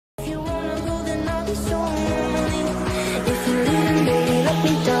be so lonely. If you're leaving, baby, let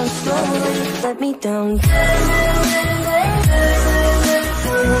me down slowly. Let me down.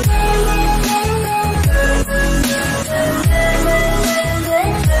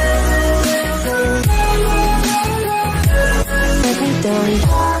 Let me down.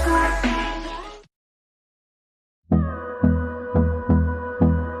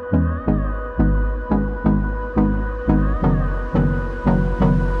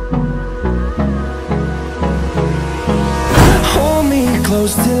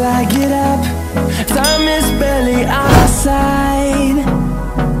 Close till I get up. Time is barely on our side.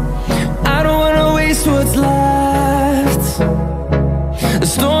 I don't wanna waste what's left. The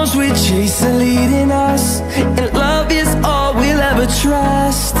storms we chase are leading us, and love is all we'll ever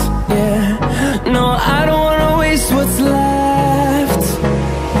trust. Yeah, no, I don't wanna waste what's left.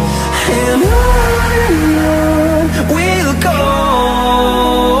 And on we'll go,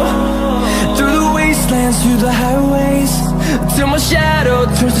 through the wastelands, through the highways, till my shadow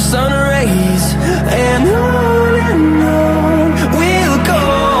turns to sun rays. And on we'll go,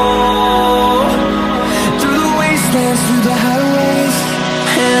 through the wastelands, through the highways,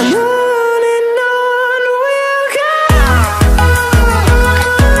 and on we'll go.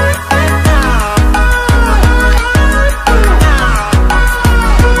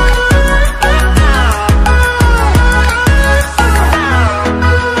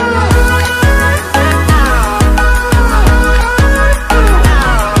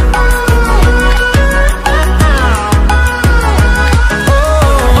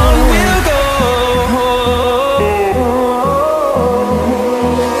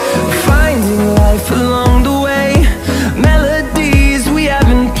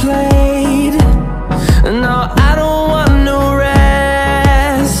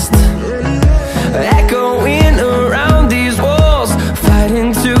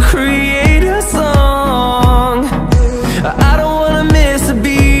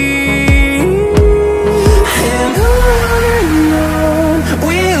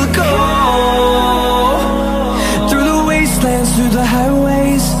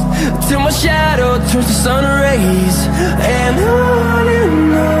 Turns to sun rays, and on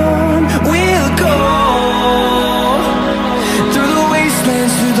we'll go.